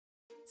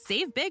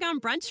Save big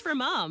on brunch for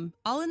mom,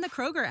 all in the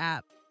Kroger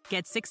app.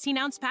 Get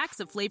 16-ounce packs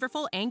of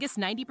flavorful Angus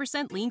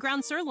 90% lean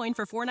ground sirloin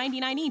for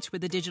 $4.99 each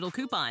with a digital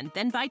coupon.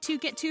 Then buy 2,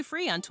 get 2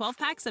 free on 12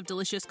 packs of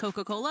delicious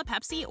Coca-Cola,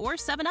 Pepsi, or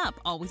 7-Up,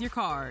 all with your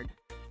card.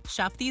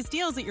 Shop these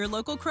deals at your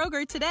local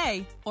Kroger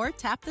today, or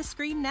tap the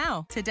screen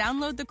now to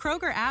download the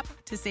Kroger app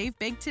to save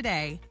big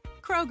today.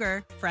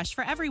 Kroger, fresh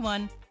for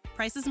everyone.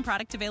 Prices and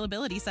product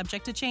availability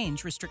subject to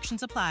change.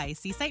 Restrictions apply.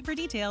 See site for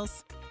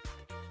details.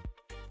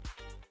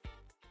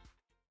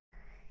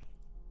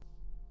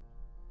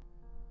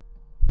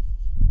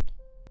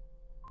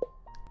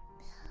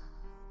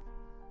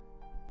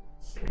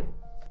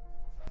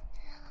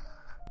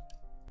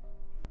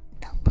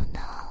能不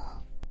能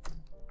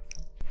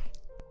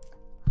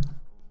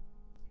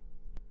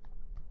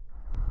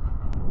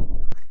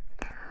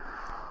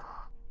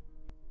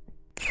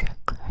再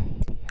快一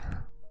点？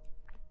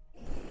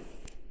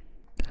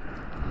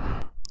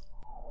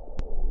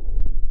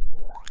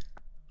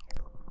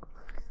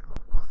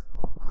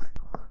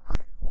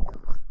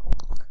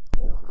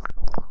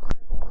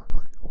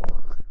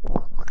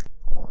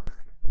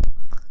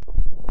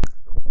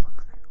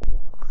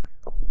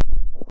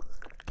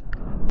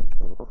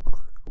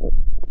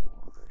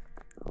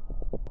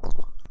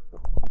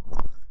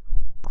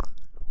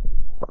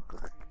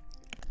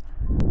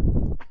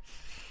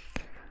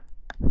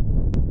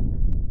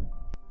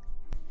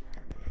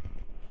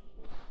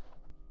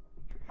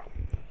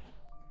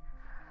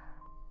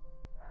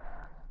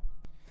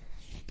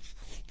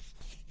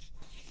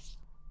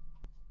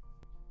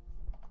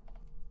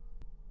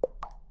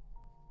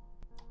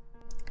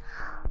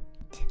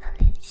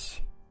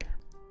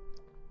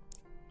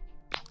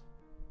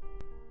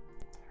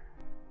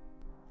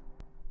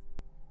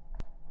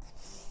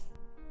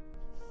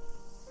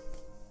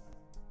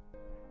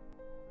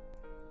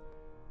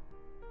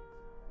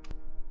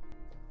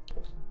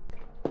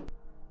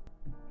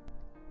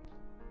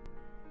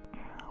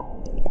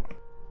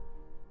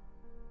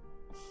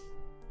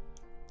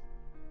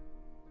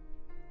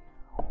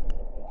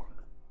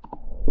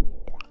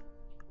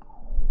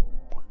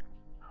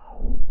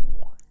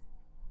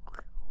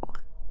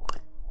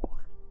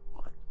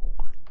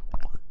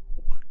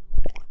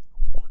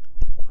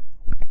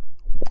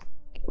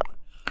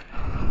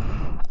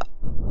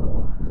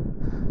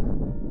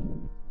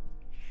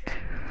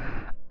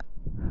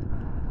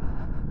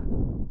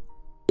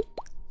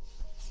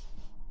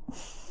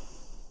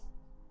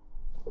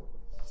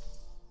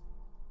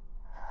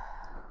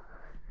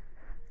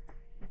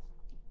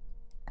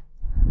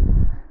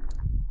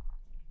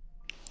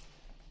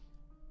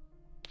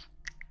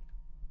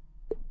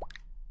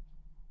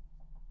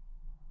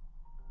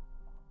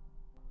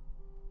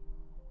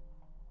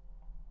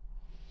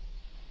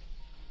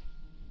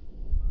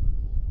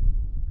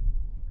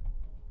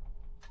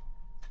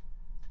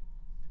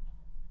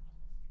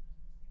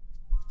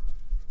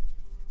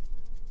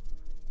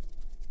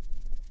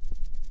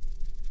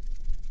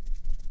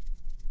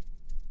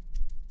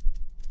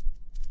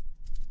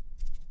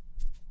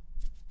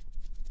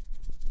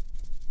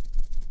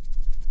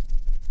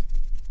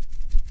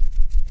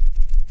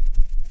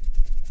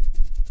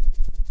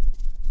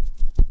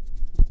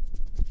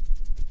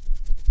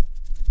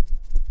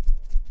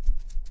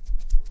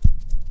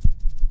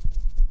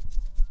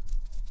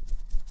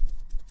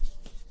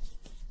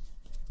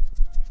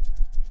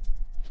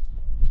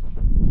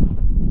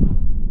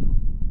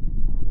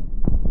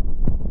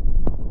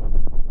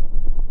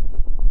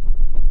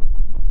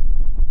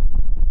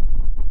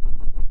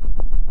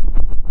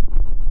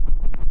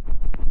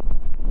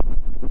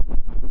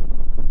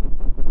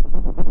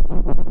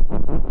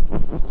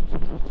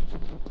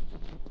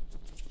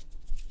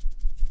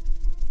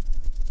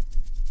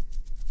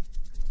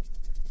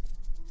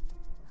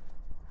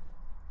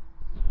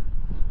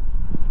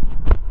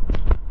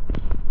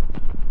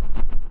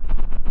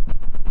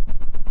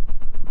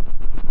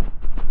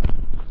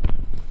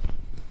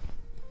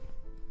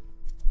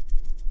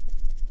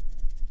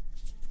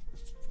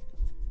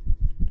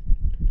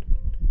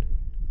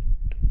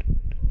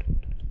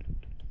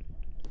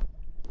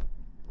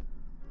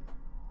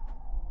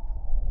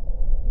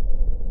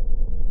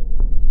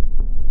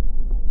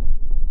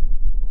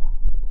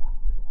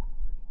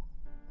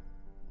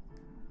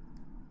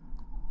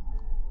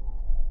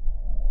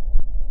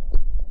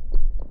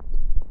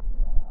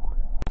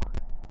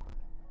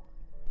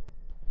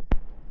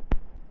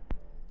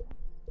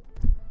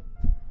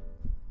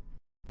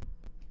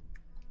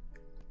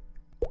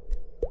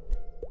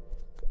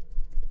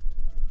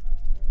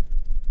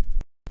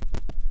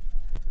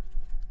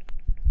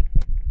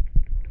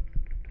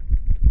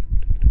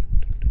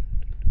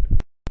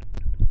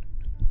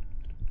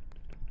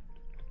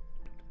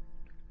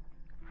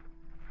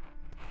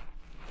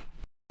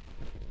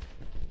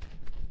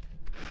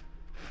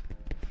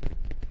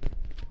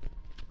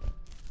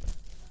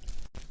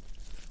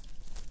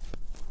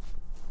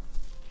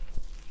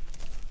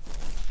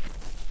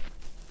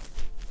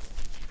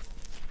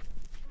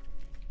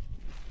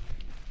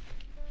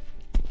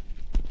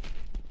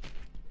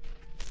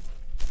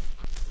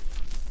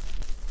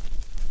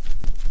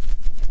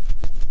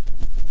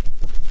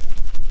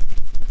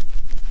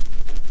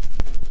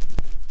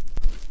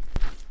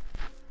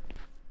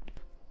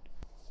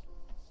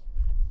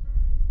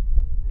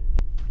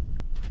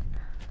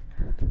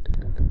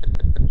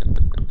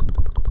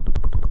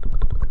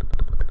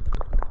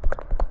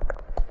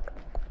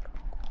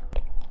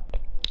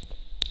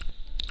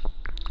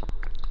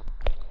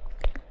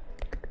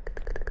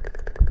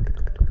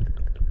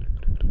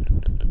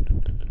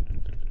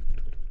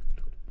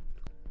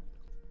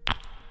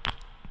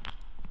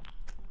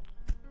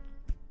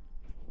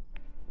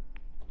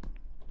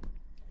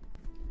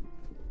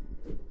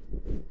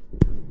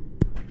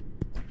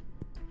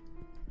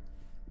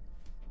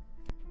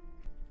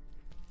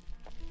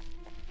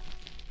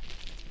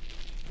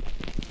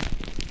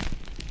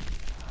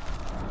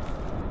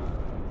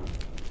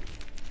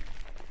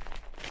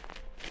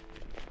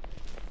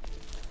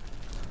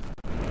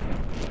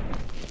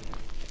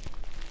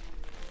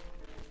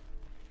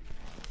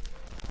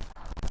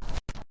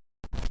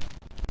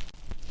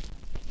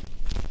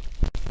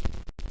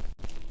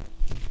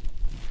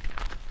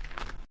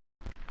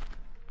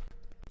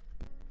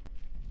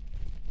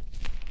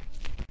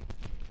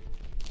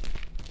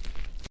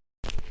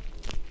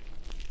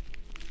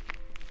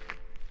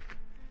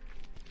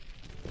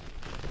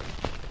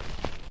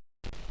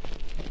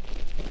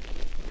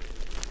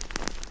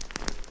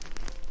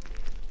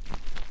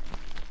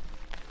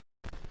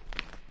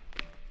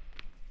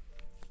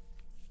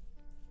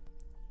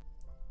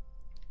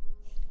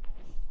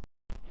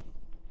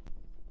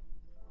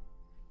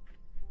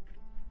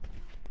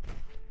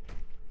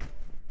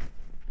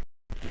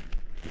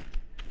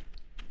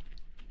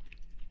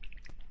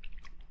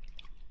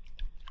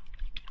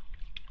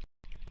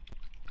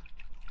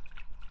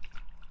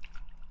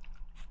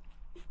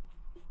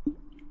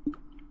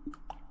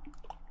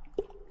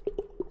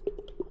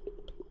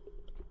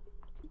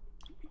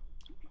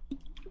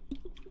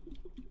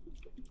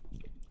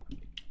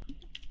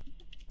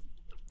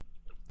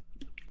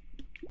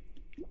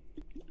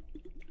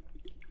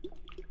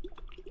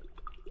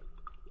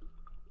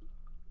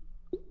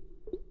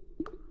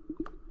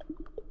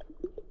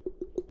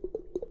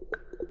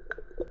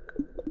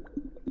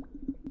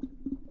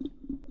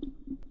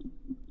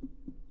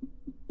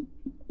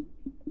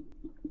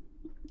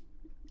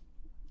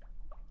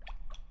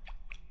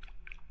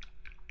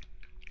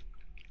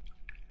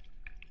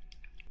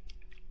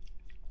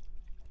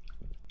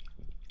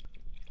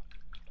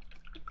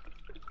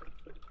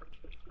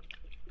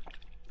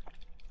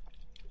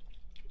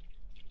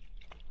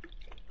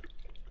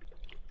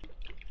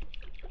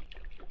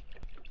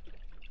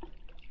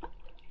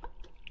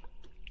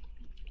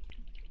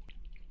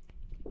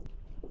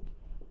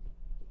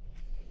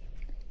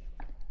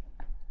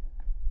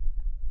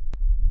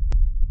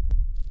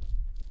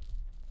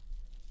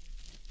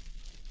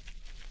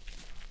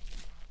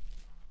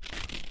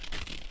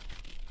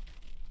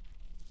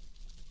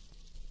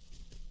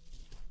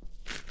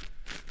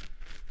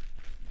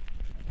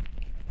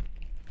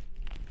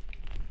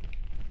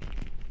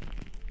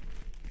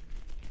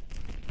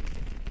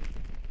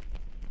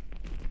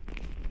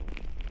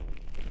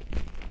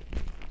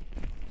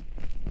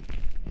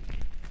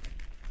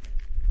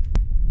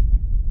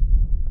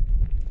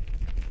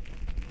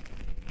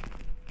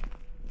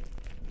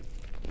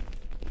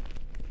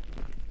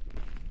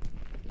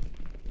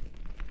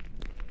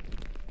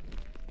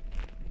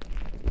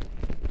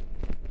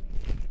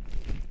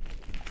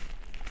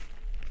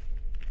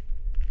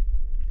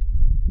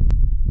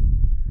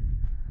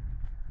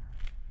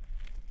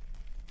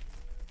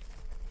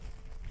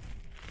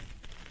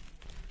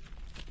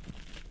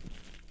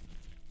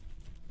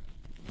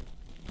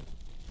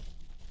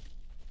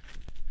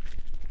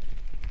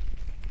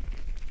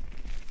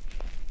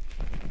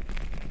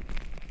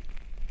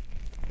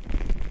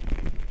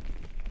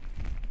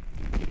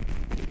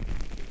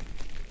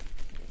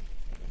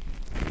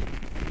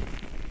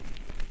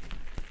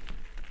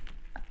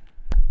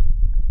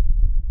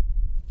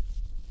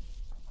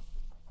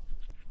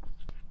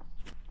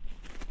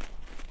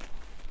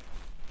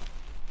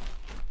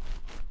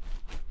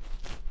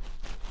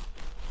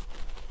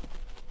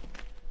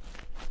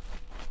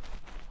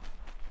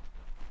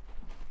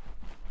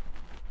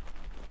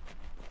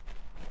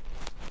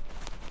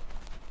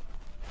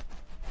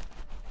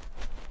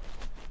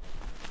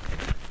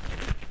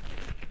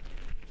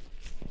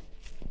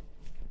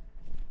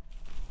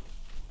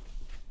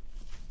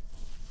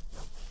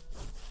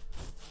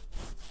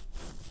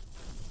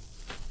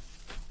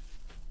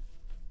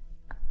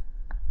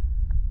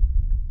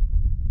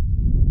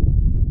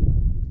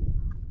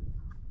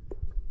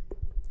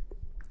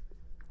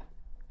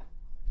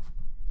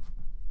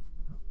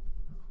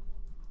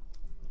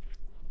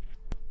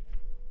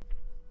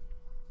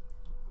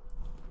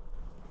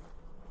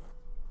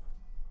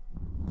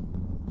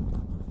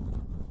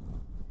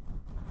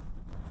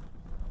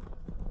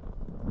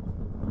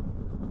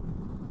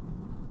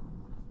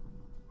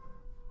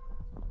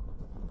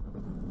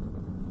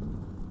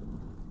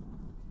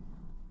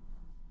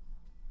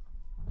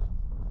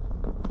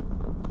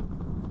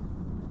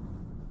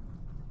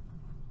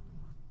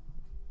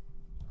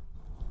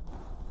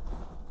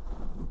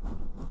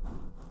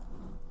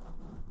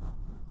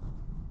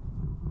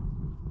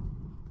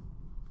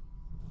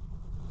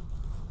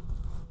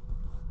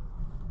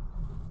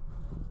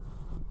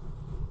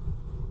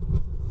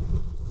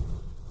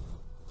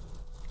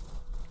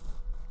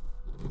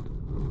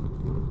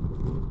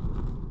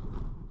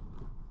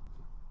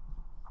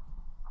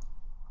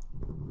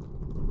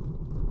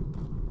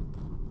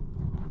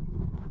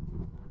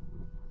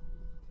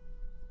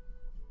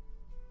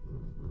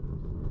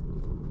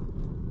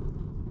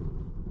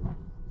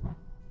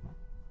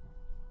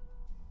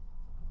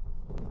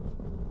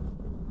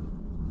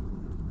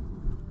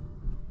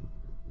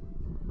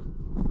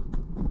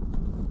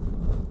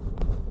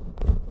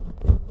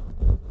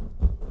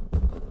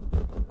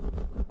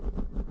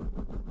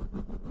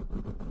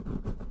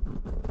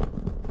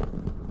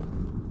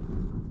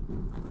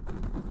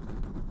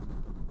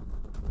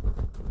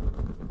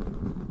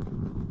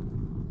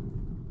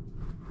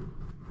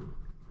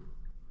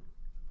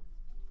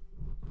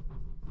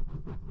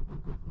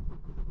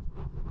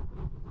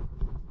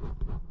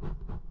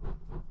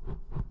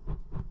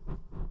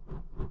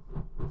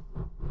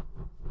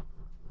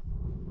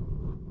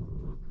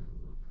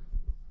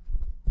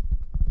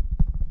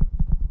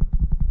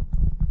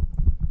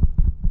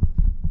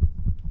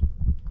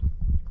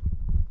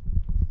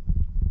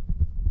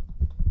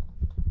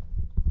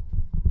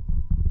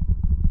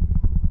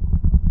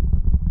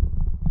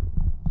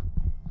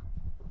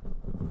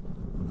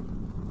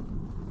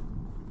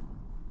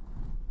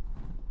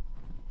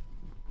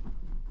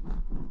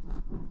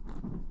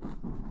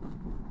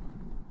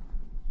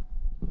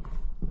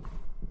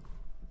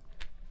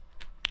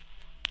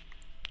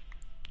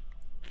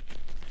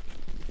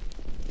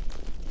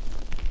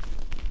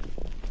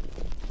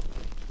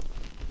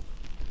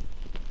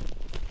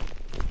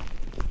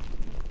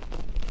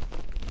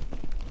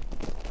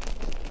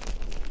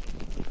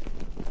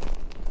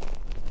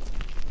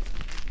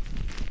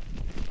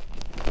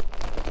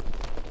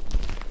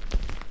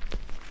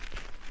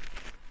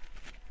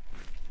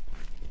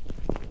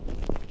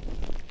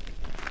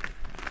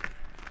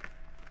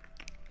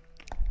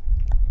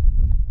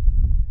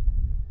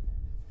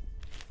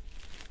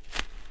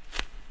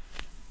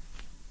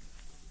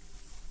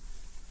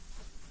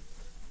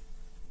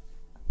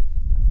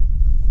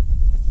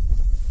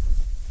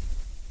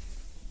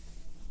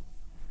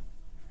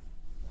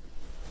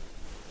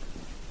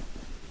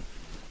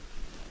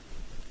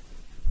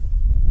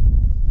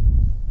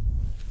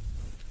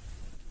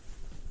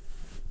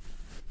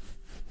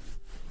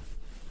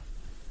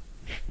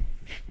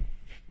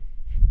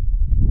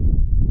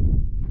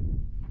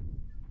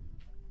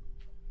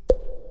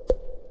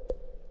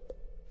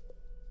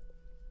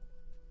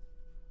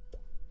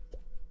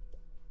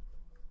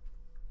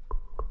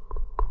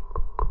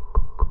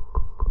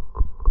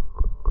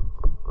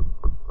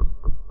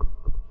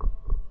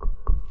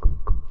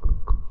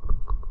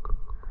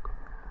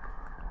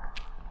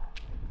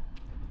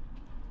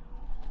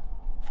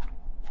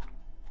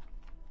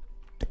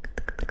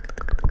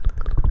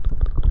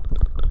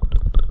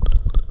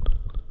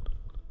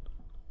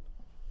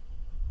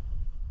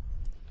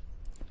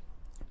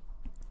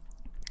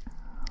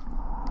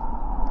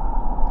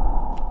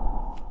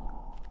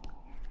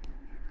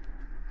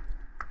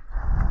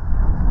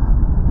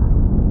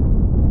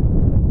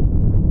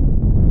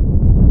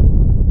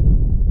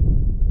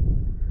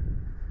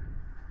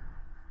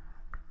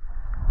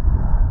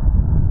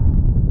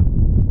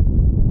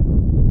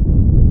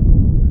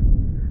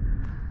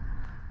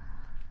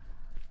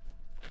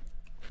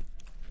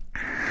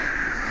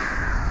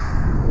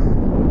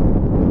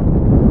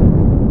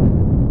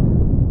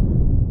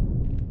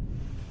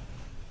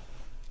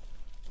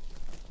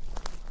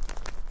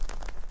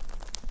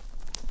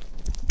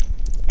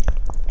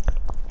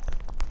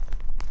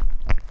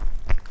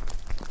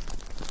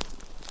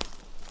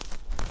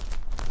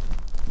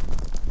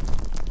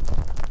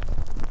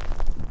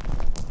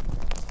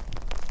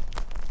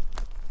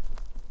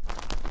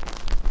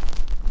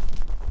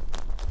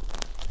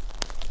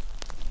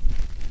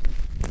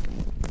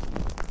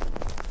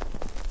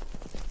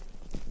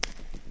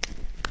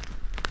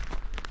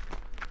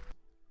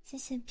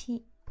谢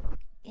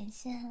感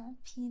谢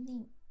霹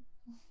雳，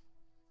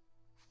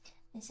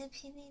感谢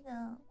霹雳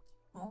的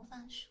魔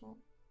法书。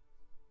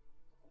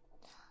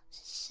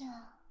是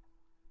啊，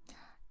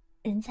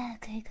人家也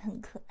可以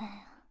很可爱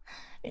啊，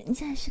人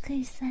家也是可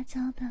以撒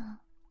娇的。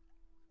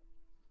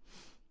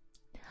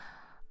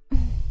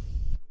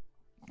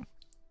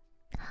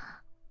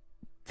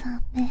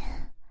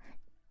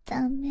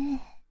大妹，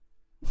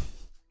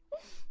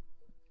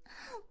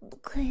不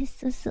可以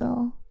瑟瑟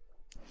哦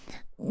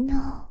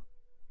 ，no，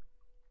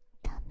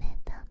 大妹，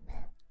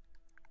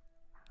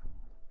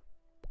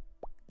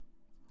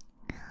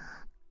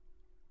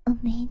我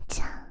跟你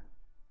讲，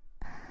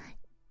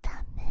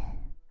大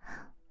妹，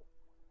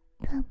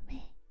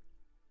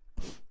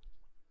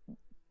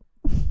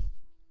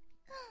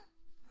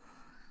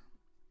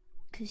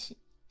可是，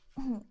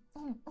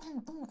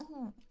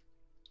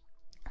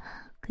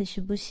可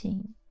是不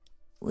行，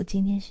我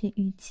今天是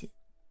御姐，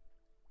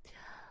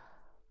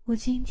我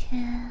今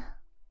天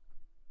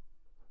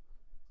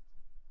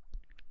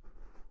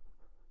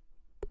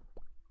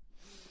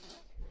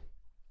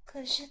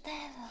可是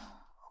带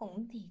了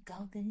红底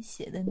高跟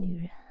鞋的女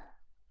人。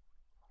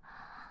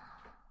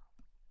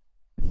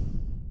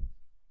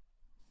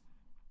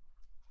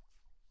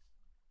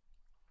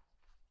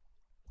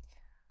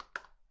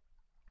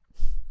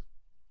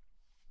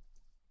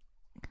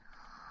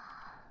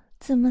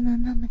怎么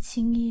能那么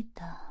轻易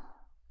的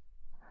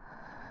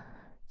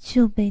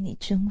就被你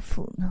征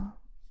服呢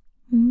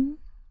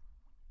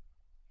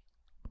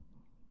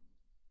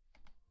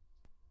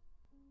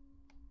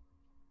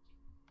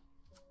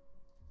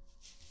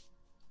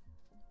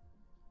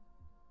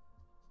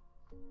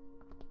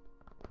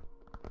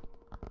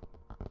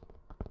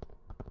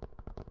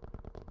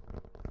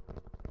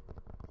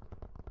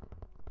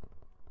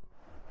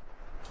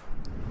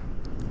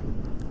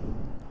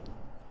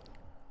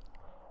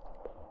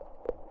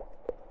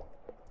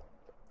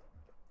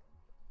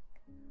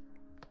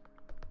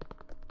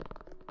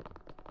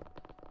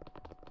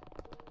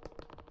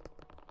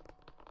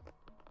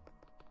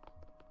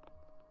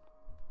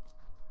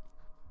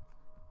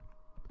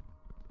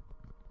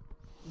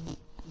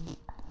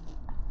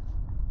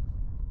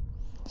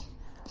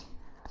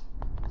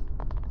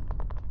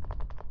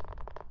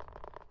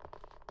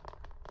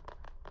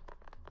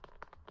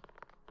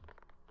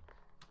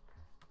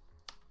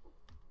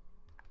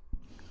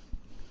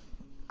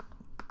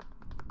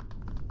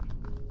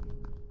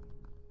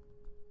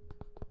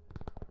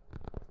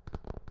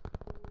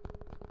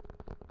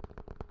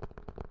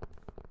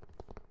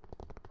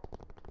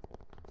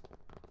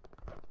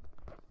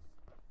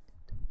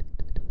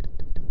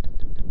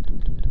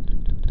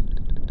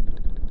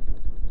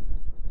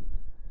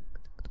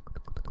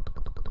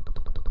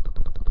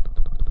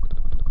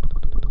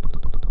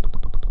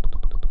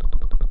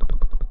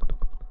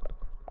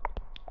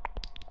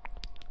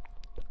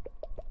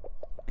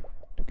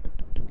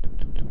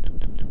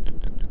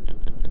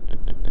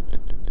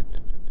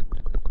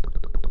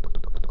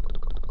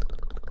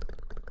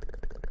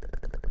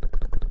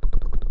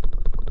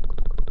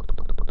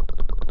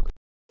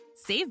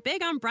？Save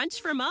big on brunch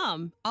for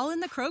mom, all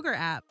in the Kroger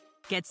app.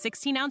 Get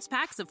 16-ounce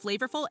packs of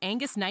flavorful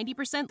Angus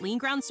 90% lean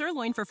ground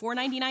sirloin for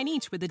 $4.99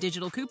 each with a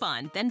digital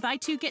coupon. Then buy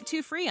 2, get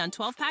 2 free on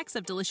 12 packs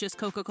of delicious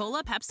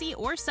Coca-Cola, Pepsi,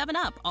 or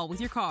 7-Up, all with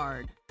your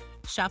card.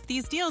 Shop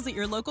these deals at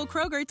your local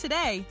Kroger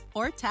today,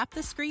 or tap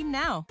the screen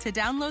now to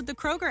download the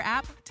Kroger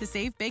app to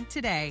save big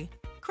today.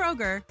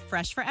 Kroger,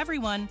 fresh for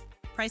everyone.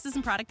 Prices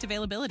and product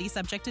availability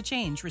subject to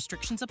change.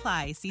 Restrictions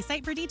apply. See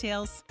site for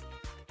details.